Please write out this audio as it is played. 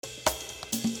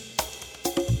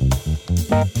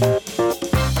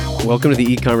Welcome to the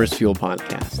E-commerce Fuel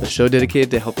Podcast, the show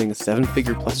dedicated to helping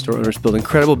seven-figure plus store owners build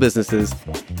incredible businesses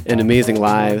and amazing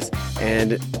lives.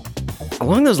 And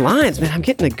along those lines, man, I'm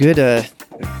getting a good,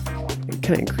 kind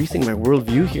of increasing my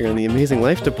worldview here in the Amazing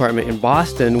Life department in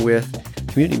Boston with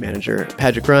community manager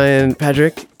Patrick Ryan.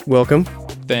 Patrick, welcome.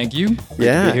 Thank you.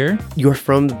 Great to be here. You're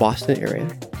from the Boston area.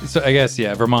 So I guess,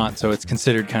 Vermont. So it's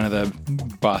considered kind of the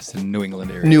Boston, New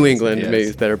England area. New England, yes. Maybe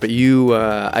it's better. But you,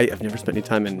 I've never spent any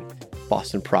time in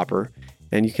Boston proper.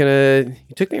 And you you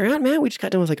took me around, man. We just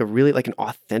got done with like an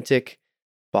authentic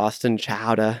Boston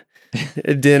chowder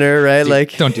dinner, right? Dude,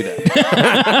 like, don't do that.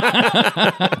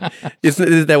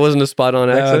 That wasn't a spot on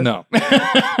accent? No.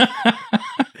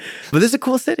 But this is a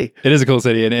cool city. It is a cool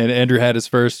city. And Andrew had his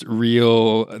first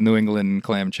real New England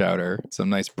clam chowder, some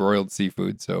nice broiled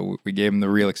seafood. So we gave him the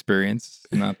real experience,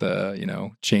 not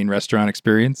the, chain restaurant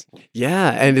experience.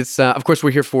 Yeah. And it's, of course,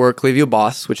 we're here for Klaviyo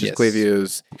BOS, which is Yes.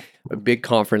 Klaviyo's a big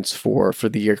conference for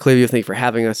the year. Klaviyo, thank you for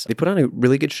having us. They put on a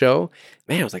really good show.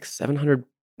 Man, it was like 700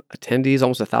 attendees,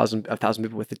 almost 1,000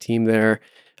 people with the team there.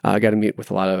 I got to meet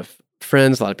with a lot of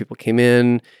friends. A lot of people came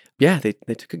in. Yeah, they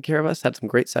took good care of us, had some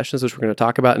great sessions, which we're going to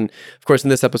talk about. And of course,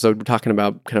 in this episode, we're talking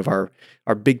about kind of our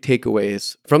big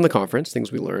takeaways from the conference,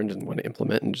 things we learned and want to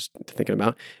implement and just thinking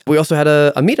about. We also had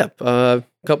a meetup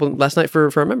last night for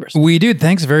our members. We did.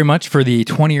 Thanks very much for the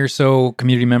 20 or so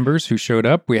community members who showed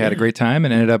up. We had a great time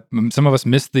and ended up, some of us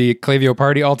missed the Klaviyo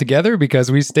party altogether because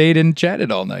we stayed and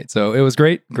chatted all night. So it was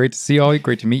great. Great to see all you.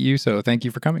 Great to meet you. So thank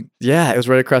you for coming. Yeah, it was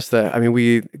right across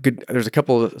there's a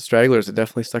couple of stragglers that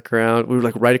definitely stuck around. We were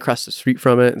like right across the street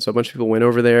from it. And so a bunch of people went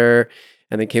over there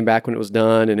and then came back when it was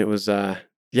done. And it was,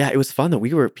 it was fun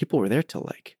though. People were there till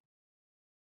like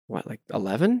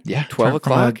 11? Yeah. 12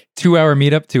 o'clock? From a 2-hour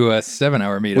meetup to a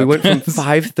 7-hour meetup. We went from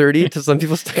 5:30 to some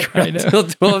people stuck around until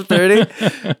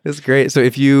 12:30. It's great. So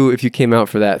if you came out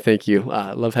for that, thank you.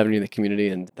 Love having you in the community,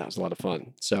 and that was a lot of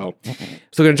fun. So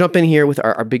we're going to jump in here with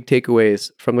our big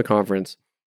takeaways from the conference.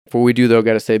 Before we do, though,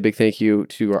 got to say a big thank you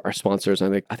to our sponsors. I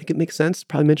think it makes sense to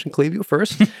probably mention Klaviyo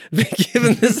first,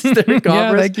 given this is their conference.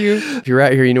 Yeah, thank you. If you're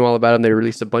out here, you know all about them. They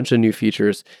released a bunch of new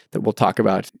features that we'll talk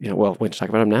about. We'll just talk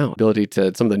about them now.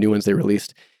 Some of the new ones they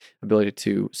released, ability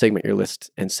to segment your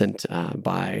list and send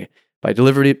by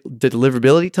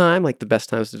deliverability time, like the best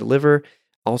times to deliver.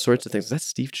 All sorts of things. That's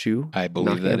Steve Chu. I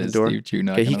believe that is Steve Chu.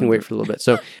 Okay, he can wait for a little bit.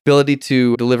 So, ability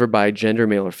to deliver by gender,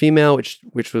 male or female, which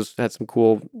had some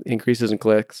cool increases in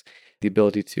clicks. The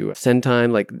ability to send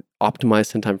time, like optimize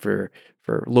send time for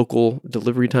local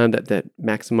delivery time that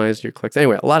maximize your clicks.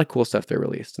 Anyway, a lot of cool stuff they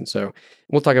released, and so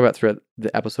we'll talk about throughout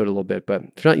the episode a little bit. But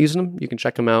if you're not using them, you can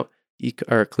check them out.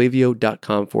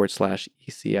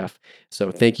 Klaviyo.com/ECF.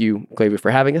 So thank you, Klaviyo,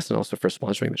 for having us and also for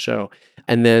sponsoring the show.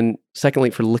 And then secondly,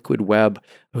 for Liquid Web,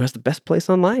 who has the best place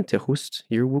online to host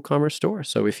your WooCommerce store.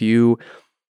 So if you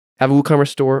have a WooCommerce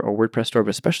store or WordPress store,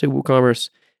 but especially WooCommerce,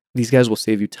 these guys will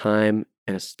save you time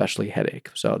and especially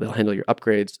headache. So they'll handle your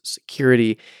upgrades,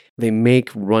 security. They make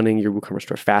running your WooCommerce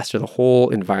store faster. The whole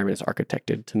environment is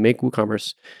architected to make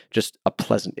WooCommerce just a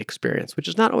pleasant experience, which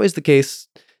is not always the case,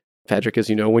 Patrick, as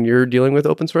you know, when you're dealing with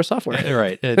open source software.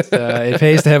 Right. It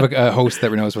pays to have a host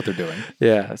that knows what they're doing.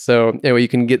 Yeah. So anyway, you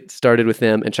can get started with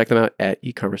them and check them out at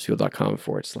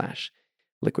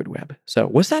ecommercefuel.com/liquidweb. So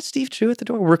was that Steve Chu at the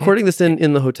door? We're recording this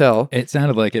in the hotel. It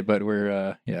sounded like it, but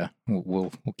we're,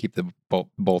 we'll keep the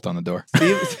bolt on the door.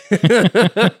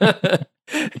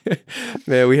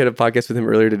 Man, we had a podcast with him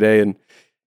earlier today, and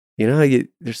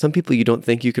there's some people you don't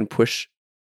think you can push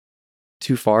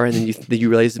too far, and then you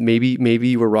realize maybe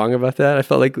you were wrong about that. I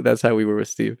felt like that's how we were with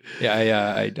Steve.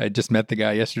 Yeah, I just met the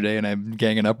guy yesterday, and I'm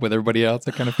ganging up with everybody else.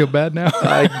 I kind of feel bad now.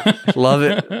 I love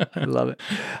it. I love it.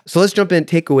 So let's jump in.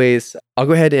 Takeaways. I'll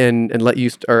go ahead and let you,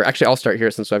 or actually I'll start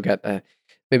here since I've got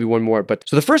maybe one more. But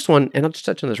so the first one, and I'll just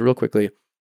touch on this real quickly.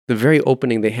 The very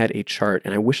opening, they had a chart,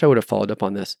 and I wish I would have followed up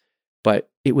on this,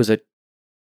 but it was a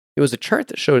chart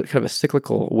that showed kind of a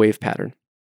cyclical wave pattern,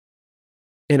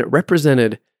 and it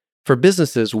represented for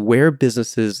businesses where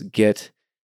businesses get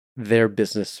their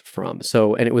business from.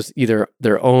 So, and it was either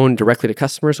their own directly to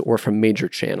customers or from major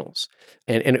channels.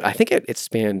 And I think it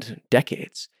spanned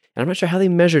decades. And I'm not sure how they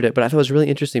measured it, but I thought it was really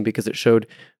interesting because it showed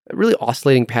a really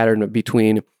oscillating pattern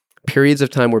between periods of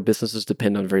time where businesses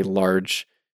depend on very large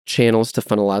channels to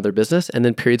funnel out their business, and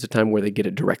then periods of time where they get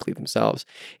it directly themselves.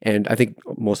 And I think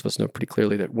most of us know pretty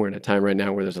clearly that we're in a time right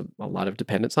now where there's a lot of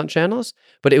dependence on channels.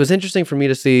 But it was interesting for me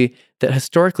to see that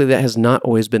historically that has not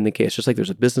always been the case. Just like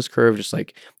there's a business curve, just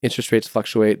like interest rates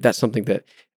fluctuate, that's something that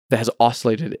that has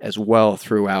oscillated as well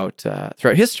throughout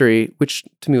history, which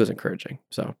to me was encouraging.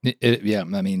 So yeah,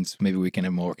 that means maybe we can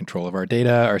have more control of our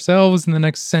data ourselves in the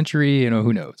next century.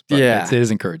 Who knows? But it is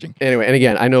encouraging. Anyway, and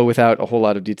again, I know without a whole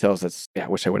lot of details, I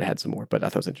wish I would have had some more, but I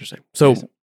thought it was interesting. So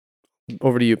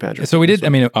over to you, Patrick. So we did,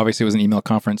 obviously it was an email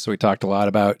conference, so we talked a lot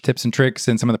about tips and tricks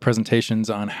and some of the presentations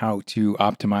on how to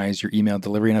optimize your email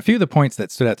delivery. And a few of the points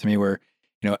that stood out to me were,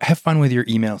 have fun with your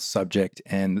email subject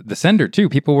and the sender too.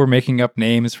 People were making up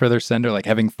names for their sender, like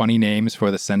having funny names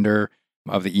for the sender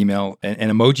of the email.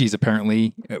 And emojis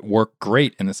apparently work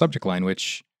great in the subject line,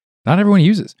 which not everyone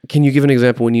uses. Can you give an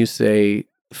example when you say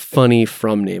funny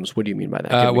from names? What do you mean by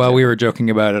that? Well, we were joking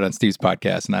about it on Steve's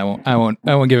podcast, and I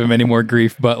won't give him any more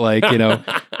grief. But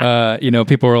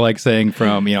people were like saying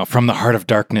from the heart of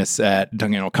darkness at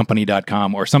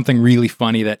company.com or something really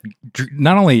funny that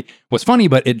not only was funny,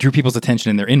 but it drew people's attention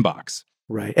in their inbox.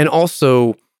 Right, and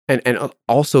also. And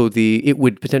also it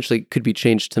would potentially could be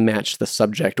changed to match the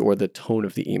subject or the tone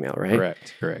of the email, right?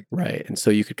 Correct. Right. And so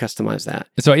you could customize that.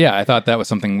 So yeah, I thought that was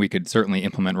something we could certainly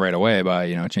implement right away by,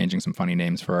 changing some funny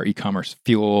names for our e-commerce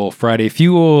fuel, Friday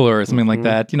Fuel or something like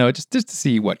that, just to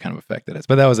see what kind of effect it has.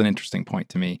 But that was an interesting point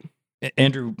to me.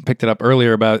 Andrew picked it up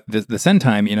earlier about the send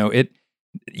time, it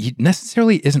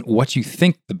necessarily isn't what you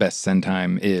think the best send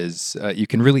time is. You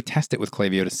can really test it with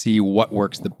Klaviyo to see what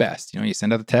works the best. You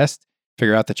send out the test,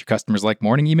 figure out that your customers like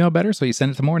morning email better, so you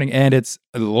send it to morning, and it's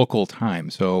a local time.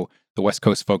 So the West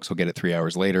Coast folks will get it 3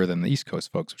 hours later than the East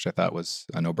Coast folks, which I thought was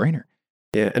a no-brainer.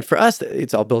 Yeah, and for us,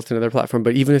 it's all built into their platform.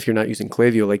 But even if you're not using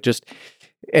Klaviyo,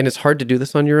 and it's hard to do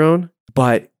this on your own,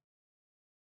 but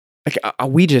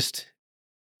I'll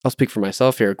speak for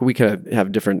myself here. We kind of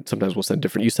have different, sometimes we'll send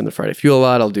different, you send the Friday Fuel a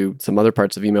lot, I'll do some other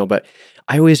parts of email, but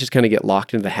I always just kind of get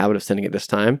locked into the habit of sending it this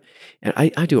time. And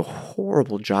I do a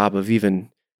horrible job of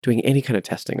even doing any kind of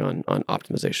testing on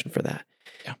optimization for that,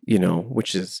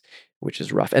 which is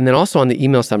rough. And then also on the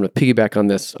email side, I'm going to piggyback on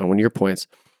this, on one of your points.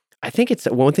 I think it's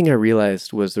one thing I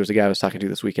realized was there's a guy I was talking to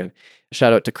this weekend.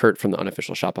 Shout out to Kurt from the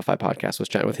Unofficial Shopify podcast. Was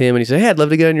chatting with him and he said, "Hey, I'd love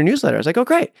to get on your newsletter." I was like, "Oh,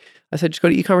 great." I said, "Just go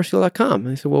to ecommercefuel.com." And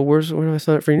he said, "Well, where do I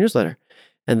sign up for your newsletter?"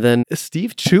 And then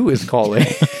Steve Chu is calling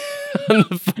on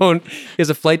the phone. He has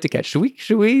a flight to catch.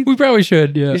 Should we? We probably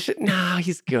should, yeah. No,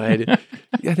 he's good.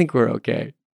 I think we're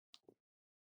okay.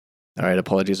 All right,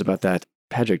 apologies about that.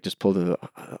 Patrick just pulled a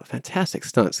fantastic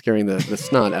stunt, scaring the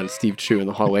snot out of Steve Chu in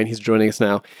the hallway, and he's joining us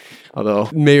now, although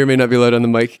may or may not be allowed on the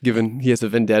mic, given he has a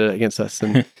vendetta against us,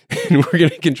 and we're going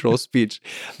to control speech.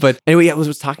 But anyway, I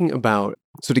was talking about,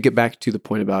 so to get back to the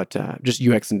point about just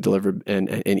UX and deliver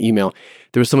and email,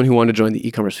 there was someone who wanted to join the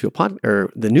e-commerce fuel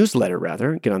or the newsletter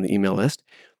rather, get on the email list,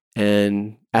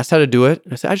 and asked how to do it.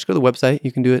 I said, I just go to the website,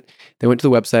 you can do it. They went to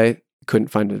the website,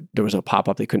 there was no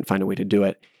pop-up, they couldn't find a way to do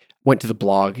it. Went to the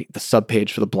blog, the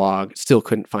subpage for the blog, still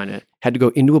couldn't find it. Had to go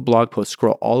into a blog post,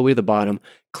 scroll all the way to the bottom,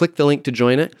 click the link to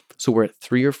join it. So we're at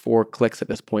 3 or 4 clicks at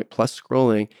this point, plus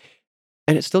scrolling,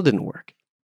 and it still didn't work.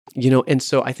 And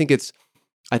so I think it's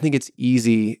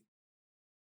easy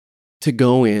to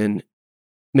go in,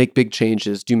 make big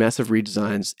changes, do massive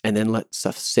redesigns, and then let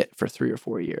stuff sit for 3 or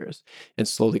 4 years and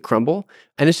slowly crumble.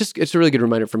 And it's a really good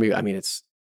reminder for me. I mean, it's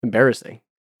embarrassing.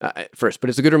 At first, but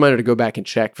it's a good reminder to go back and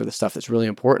check for the stuff that's really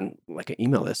important, like an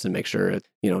email list, and make sure it's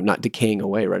not decaying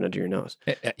away right under your nose.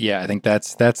 Yeah, I think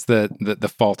that's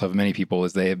the fault of many people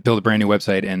is they build a brand new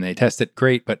website and they test it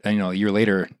great, but a year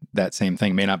later that same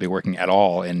thing may not be working at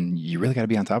all, and you really got to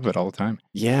be on top of it all the time.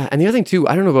 Yeah, and the other thing too,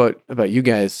 I don't know about you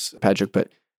guys, Patrick, but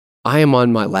I am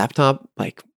on my laptop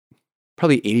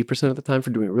probably 80% of the time for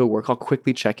doing real work. I'll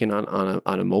quickly check in on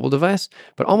a mobile device,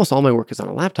 but almost all my work is on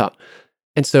a laptop,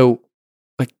 and so.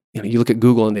 You look at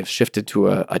Google and they've shifted to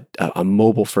a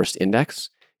mobile first index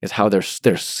is how they're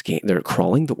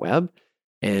crawling the web.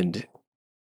 And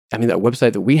I mean, that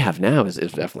website that we have now is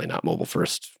definitely not mobile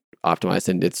first optimized,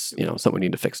 and it's, something we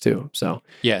need to fix too. So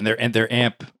yeah. And their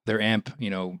AMP,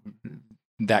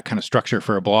 that kind of structure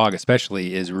for a blog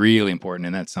especially is really important,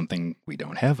 and that's something we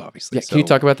don't have, obviously. Yeah, can you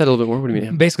talk about that a little bit more? What do you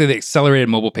mean? Basically, the accelerated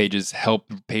mobile pages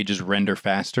help pages render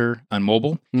faster on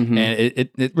mobile, and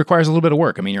it requires a little bit of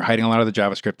work. I mean, you're hiding a lot of the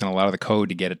JavaScript and a lot of the code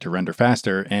to get it to render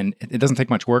faster, and it doesn't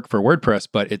take much work for WordPress,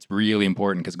 but it's really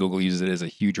important because Google uses it as a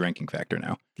huge ranking factor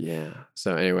now. Yeah.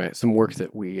 So anyway, some work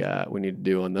that we need to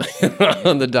do on the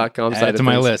on the .com side. Add it to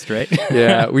my list, right?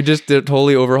 Yeah, we just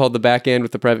totally overhauled the back end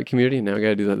with the private community, and now we got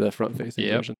to do the front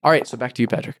facing. Yep. All right, so back to you,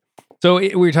 Patrick. So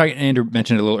we were talking, Andrew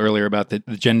mentioned a little earlier about the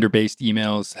gender-based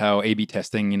emails, how A/B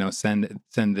testing, send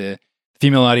the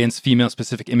female audience, female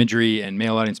specific imagery, and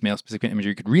male audience, male specific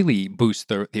imagery could really boost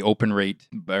the open rate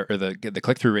or the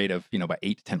click through rate of by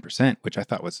 8 to 10%, which I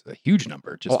thought was a huge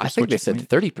number. Just I think they said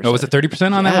 30%. Oh, was it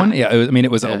 30% on that one? Yeah,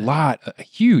 it was a lot, a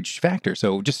huge factor.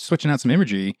 So just switching out some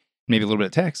imagery, maybe a little bit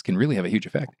of text, can really have a huge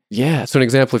effect. Yeah. So an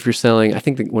example, if you're selling, I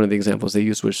think one of the examples they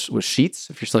used was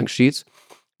sheets. If you're selling sheets,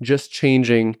 just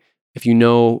changing, if you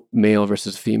know male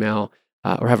versus female,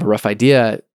 or have a rough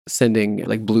idea, sending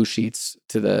like blue sheets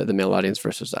to the male audience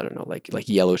versus, I don't know, like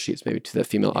yellow sheets maybe to the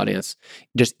female audience,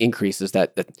 just increases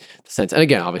that sense. And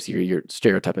again, obviously you're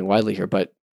stereotyping widely here,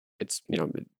 but it's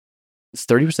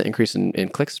 30% increase in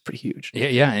clicks is pretty huge.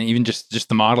 Yeah, and even just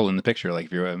the model in the picture, like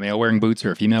if you're a male wearing boots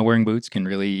or a female wearing boots, can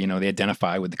really they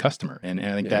identify with the customer, and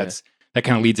I think that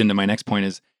kind of leads into my next point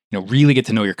is really get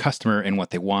to know your customer and what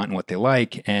they want and what they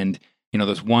like. And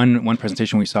there's one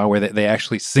presentation we saw where they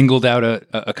actually singled out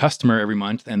a customer every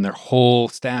month, and their whole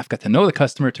staff got to know the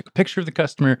customer, took a picture of the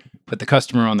customer, put the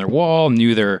customer on their wall,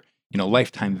 knew their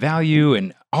lifetime value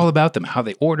and all about them, how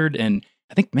they ordered. And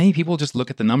I think many people just look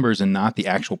at the numbers and not the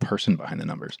actual person behind the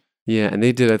numbers. Yeah, and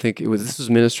they did. I think this was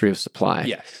Ministry of Supply.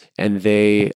 Yes, and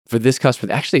for this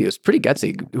customer, actually, it was pretty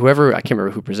gutsy. Whoever, I can't remember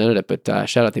who presented it, but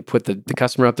shout out, they put the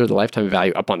customer up there, the lifetime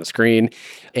value up on the screen,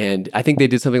 and I think they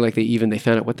did something like they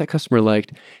found out what that customer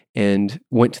liked and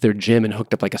went to their gym and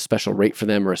hooked up like a special rate for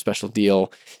them or a special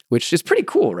deal, which is pretty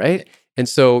cool, right? And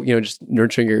so, just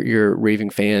nurturing your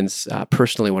raving fans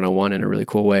personally one-on-one in a really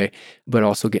cool way, but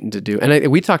also getting to do, and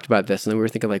we talked about this, and then we were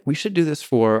thinking like, we should do this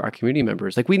for our community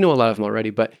members. Like, we know a lot of them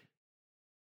already, but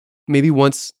maybe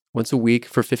once a week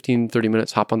for 15, 30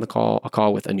 minutes, hop on a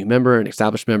call with a new member, an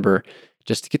established member,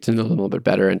 just to get to know them a little bit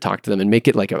better and talk to them and make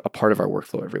it like a part of our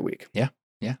workflow every week. Yeah.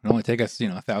 It only take us,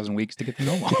 1,000 weeks to get to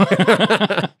know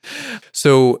them.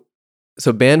 So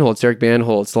Derek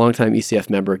Banholtz, the longtime ECF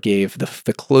member, gave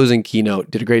the closing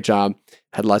keynote, did a great job,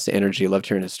 had lots of energy, loved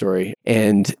hearing his story.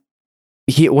 And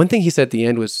one thing he said at the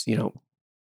end was,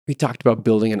 we talked about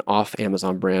building an off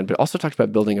Amazon brand, but also talked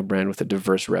about building a brand with a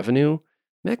diverse revenue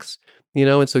mix,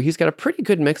 and so he's got a pretty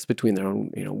good mix between their own,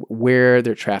 where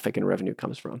their traffic and revenue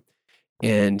comes from.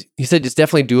 And he said it's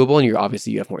definitely doable, and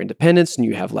you have more independence and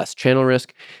you have less channel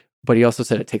risk, but he also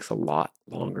said it takes a lot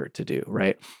longer to do,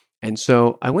 right? And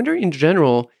so I wonder in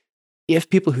general, if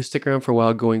people who stick around for a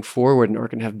while going forward and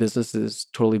aren't going to have businesses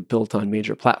totally built on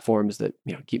major platforms that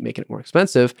keep making it more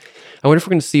expensive, I wonder if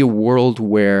we're going to see a world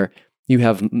where you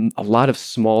have a lot of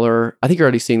smaller, I think you're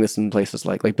already seeing this in places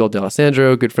like Bill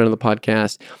D'Alessandro, a good friend of the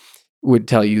podcast, would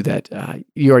tell you that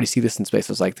you already see this in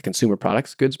spaces like the consumer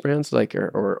products goods brands, like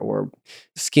or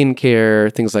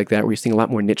skincare, things like that, where you're seeing a lot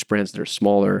more niche brands that are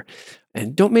smaller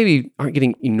and aren't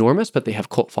getting enormous, but they have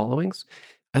cult followings.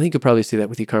 I think you'll probably see that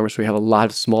with e-commerce, where you have a lot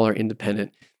of smaller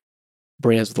independent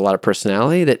brands with a lot of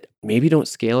personality that maybe don't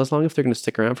scale as long if they're going to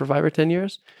stick around for 5 or 10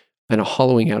 years, and a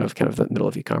hollowing out of kind of the middle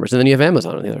of e-commerce. And then you have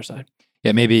Amazon on the other side.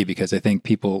 Yeah, maybe because I think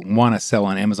people want to sell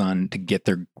on Amazon to get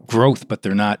their growth, but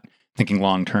they're not thinking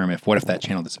long term. What if that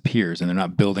channel disappears, and they're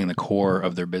not building the core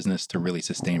of their business to really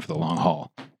sustain for the long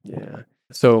haul? Yeah.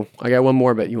 So I got one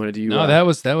more, but you want to do? No, that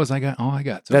was I got all I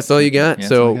got. So that's all you got. Yeah,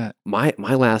 so my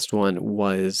last one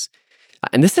was,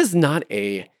 and this is not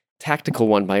a tactical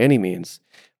one by any means,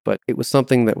 but it was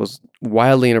something that was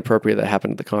wildly inappropriate that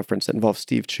happened at the conference that involved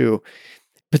Steve Chu.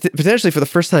 Potentially for the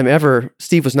first time ever,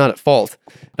 Steve was not at fault.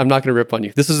 I'm not going to rip on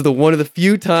you. This is one of the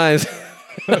few times.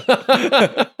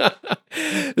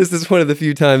 This is one of the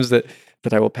few times that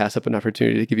I will pass up an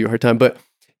opportunity to give you a hard time. But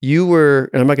you were,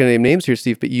 and I'm not going to name names here,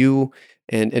 Steve, but you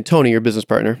and Tony, your business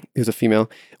partner, who's a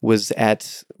female,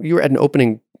 you were at an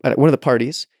opening at one of the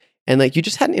parties, and like you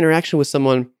just had an interaction with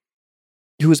someone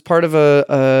who was part of a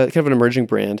kind of an emerging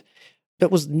brand that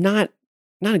was not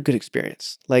a good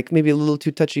experience. Like maybe a little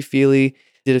too touchy-feely,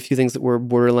 did a few things that were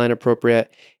borderline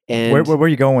appropriate. And where are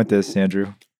you going with this,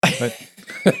 Andrew?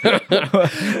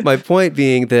 My point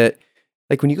being that,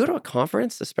 like, when you go to a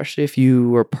conference, especially if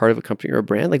you are part of a company or a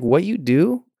brand, like what you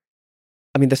do,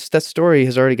 I mean, that story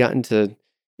has already gotten to,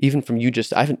 even from you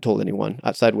I haven't told anyone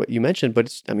outside what you mentioned,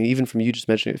 but even from you just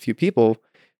mentioning a few people,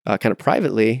 kind of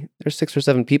privately, there's 6 or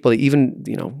 7 people that even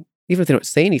if they don't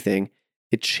say anything,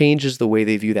 it changes the way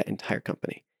they view that entire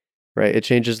company, right? It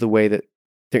changes the way that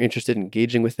they're interested in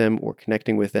engaging with them or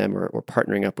connecting with them or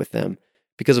partnering up with them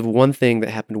because of one thing that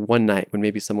happened one night when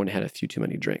maybe someone had a few too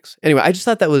many drinks. Anyway, I just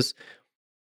thought that was,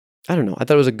 I don't know, I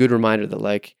thought it was a good reminder that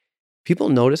like people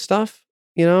notice stuff,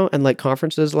 and like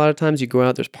conferences, a lot of times you go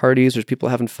out, there's parties, there's people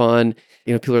having fun,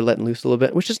 people are letting loose a little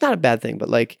bit, which is not a bad thing, but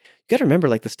like you got to remember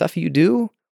like the stuff you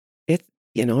do,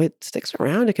 it sticks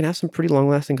around. It can have some pretty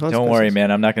long-lasting consequences. Don't worry,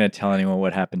 man. I'm not going to tell anyone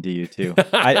what happened to you, too.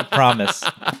 I promise.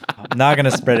 I'm not going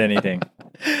to spread anything.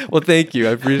 Well, thank you.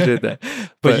 I appreciate that.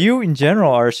 But you, in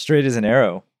general, are straight as an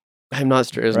arrow. I'm not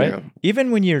straight as an arrow.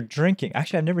 Even when you're drinking.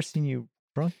 Actually, I've never seen you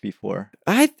drunk before.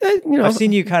 I've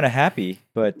seen you kind of happy,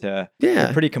 but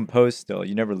you're pretty composed still.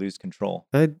 You never lose control.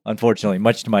 Unfortunately,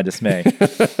 much to my dismay.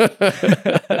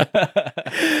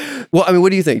 Well, I mean,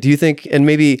 what do you think? Do you think, and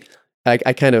maybe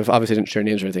I kind of obviously didn't share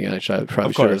names or anything, and I probably should have.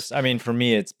 Of course. I mean, for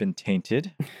me, it's been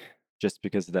tainted just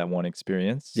because of that one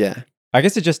experience. Yeah. I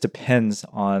guess it just depends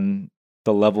on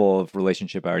the level of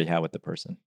relationship I already have with the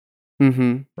person.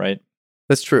 Mm-hmm. Right?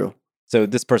 That's true. So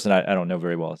this person I don't know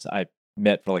very well. So I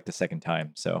met for like the second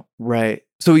time. So right.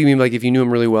 So you mean like if you knew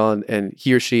him really well and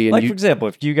he or she, and like for example,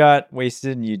 if you got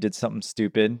wasted and you did something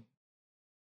stupid,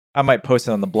 I might post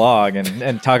it on the blog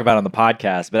and talk about it on the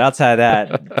podcast. But outside of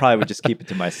that, probably would just keep it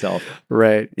to myself.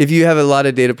 Right. If you have a lot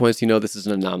of data points, this is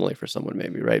an anomaly for someone,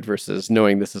 maybe, right? Versus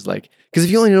knowing this is like, because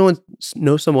if you only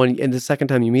know someone, and the second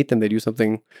time you meet them, they do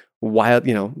something wild,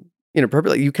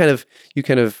 inappropriate. Like you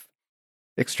kind of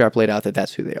extrapolate out that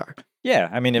that's who they are. Yeah.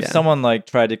 I mean, if someone like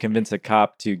tried to convince a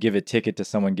cop to give a ticket to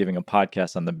someone giving a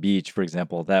podcast on the beach, for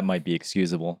example, that might be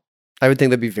excusable. I would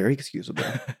think that'd be very excusable.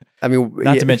 I mean,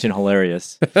 not to mention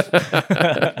hilarious,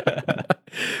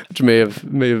 which may have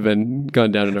been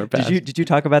gone down in our past. Did you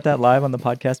talk about that live on the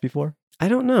podcast before? I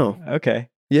don't know. Okay.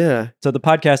 Yeah. So the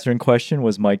podcaster in question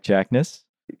was Mike Jackness.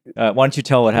 Why don't you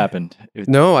tell what happened?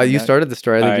 You started the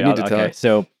story. I think you need to tell it.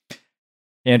 So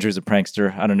Andrew's a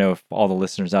prankster. I don't know if all the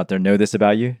listeners out there know this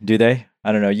about you. Do they?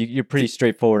 I don't know. You're pretty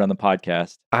straightforward on the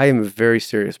podcast. I am a very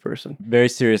serious person. Very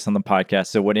serious on the podcast.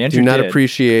 So what Andrew do not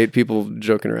appreciate people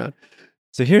joking around.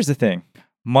 So here's the thing.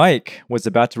 Mike was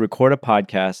about to record a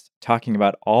podcast talking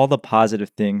about all the positive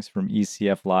things from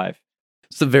ECF Live.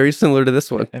 So very similar to this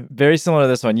one. Very similar to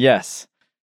this one, yes.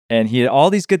 And he had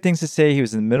all these good things to say. He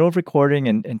was in the middle of recording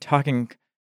and talking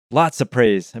lots of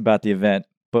praise about the event.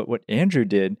 But what Andrew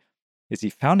did is he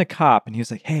found a cop and he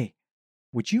was like, hey,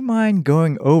 would you mind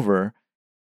going over,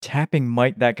 tapping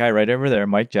Mike, that guy right over there,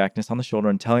 Mike Jackness, on the shoulder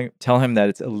and tell him that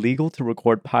it's illegal to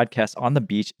record podcasts on the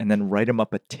beach and then write him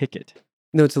up a ticket.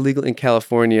 No, it's illegal in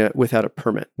California without a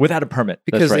permit. Without a permit.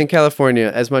 Because in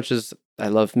California, as much as I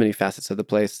love many facets of the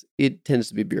place, it tends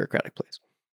to be a bureaucratic place.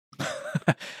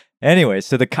 Anyway,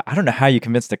 so I don't know how you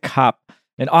convinced a cop,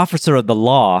 an officer of the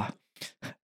law,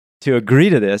 to agree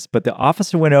to this, but the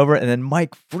officer went over and then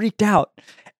Mike freaked out.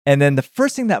 And then the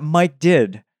first thing that Mike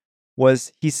did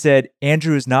was he said,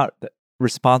 Andrew is not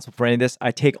responsible for any of this.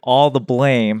 I take all the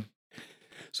blame.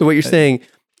 So what you're saying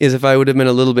is if I would have been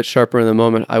a little bit sharper in the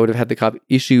moment, I would have had the cop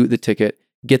issue the ticket,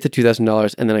 get the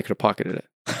 $2,000, and then I could have pocketed it.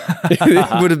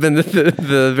 It would have been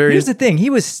the very... Here's the thing.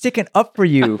 He was sticking up for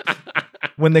you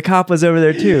when the cop was over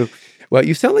there too. Well,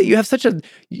 you sound like you have such a...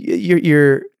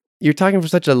 You're talking for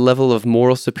such a level of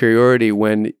moral superiority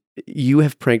when you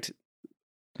have pranked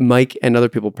Mike and other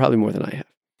people probably more than I have.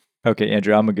 Okay,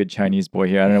 Andrew, I'm a good Chinese boy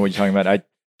here. I don't know what you're talking about.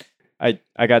 I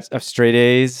got straight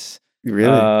A's.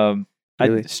 Really?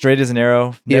 Really? Straight as an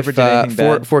arrow. Never did anything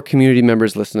bad. For community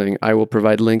members listening, I will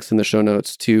provide links in the show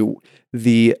notes to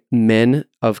the Men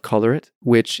of Color It,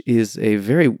 which is a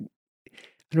very, I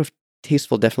don't know if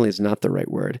tasteful definitely is not the right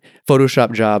word,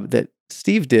 Photoshop job that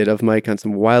Steve did of Mike on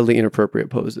some wildly inappropriate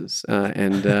poses.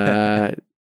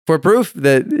 For proof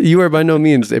that you are by no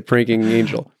means a pranking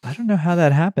angel. I don't know how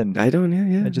that happened. I don't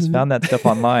know. Yeah. I just found that stuff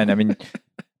online. I mean,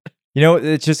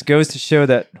 it just goes to show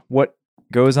that what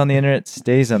goes on the internet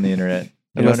stays on the internet.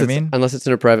 You know what I mean? Unless it's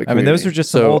in a private community. I mean, those are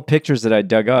just some old pictures that I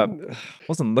dug up. I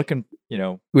wasn't looking,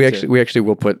 We actually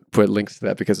will put links to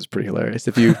that because it's pretty hilarious.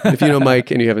 If you know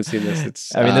Mike and you haven't seen this,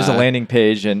 it's. I mean, there's a landing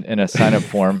page and a sign up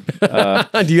form. Do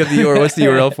you have the URL? What's the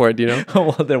URL for it? Do you know?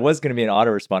 Well, there was going to be an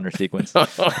autoresponder sequence. Oh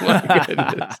my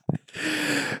goodness.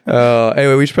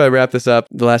 Anyway, we should probably wrap this up.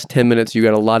 The last 10 minutes, you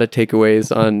got a lot of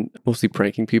takeaways on mostly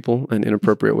pranking people and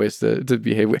inappropriate ways to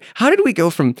behave. How did we go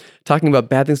from talking about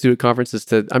bad things to do at conferences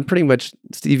to I'm pretty much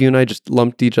Steve, you and I just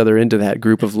lumped each other into that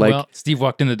group of like. Well, Steve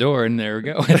walked in the door and there we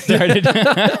go. It started.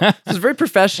 It was very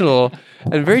professional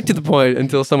and very to the point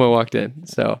until someone walked in.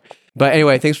 So, but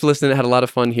anyway, thanks for listening. I had a lot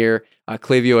of fun here.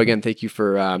 Klaviyo, again, thank you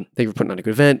for putting on a good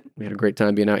event. We had a great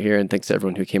time being out here, and thanks to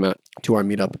everyone who came out to our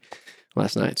meetup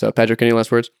last night. So, Patrick, any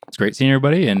last words? It's great seeing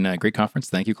everybody and great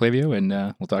conference. Thank you, Klaviyo, and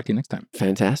we'll talk to you next time.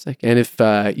 Fantastic. And if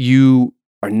you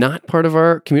are not part of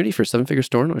our community for seven-figure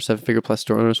store owners, seven-figure plus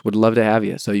store owners, would love to have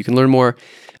you. So you can learn more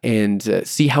and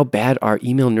see how bad our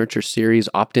email nurture series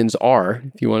opt-ins are.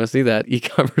 If you want to see that,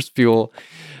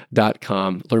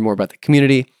 ecommercefuel.com. Learn more about the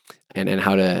community. and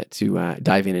how to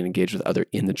dive in and engage with other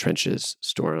in the trenches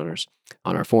store owners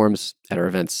on our forums, at our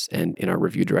events, and in our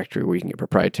review directory, where you can get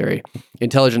proprietary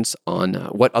intelligence on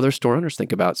what other store owners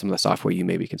think about some of the software you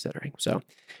may be considering. So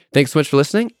thanks so much for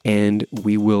listening, and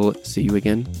we will see you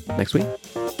again next week.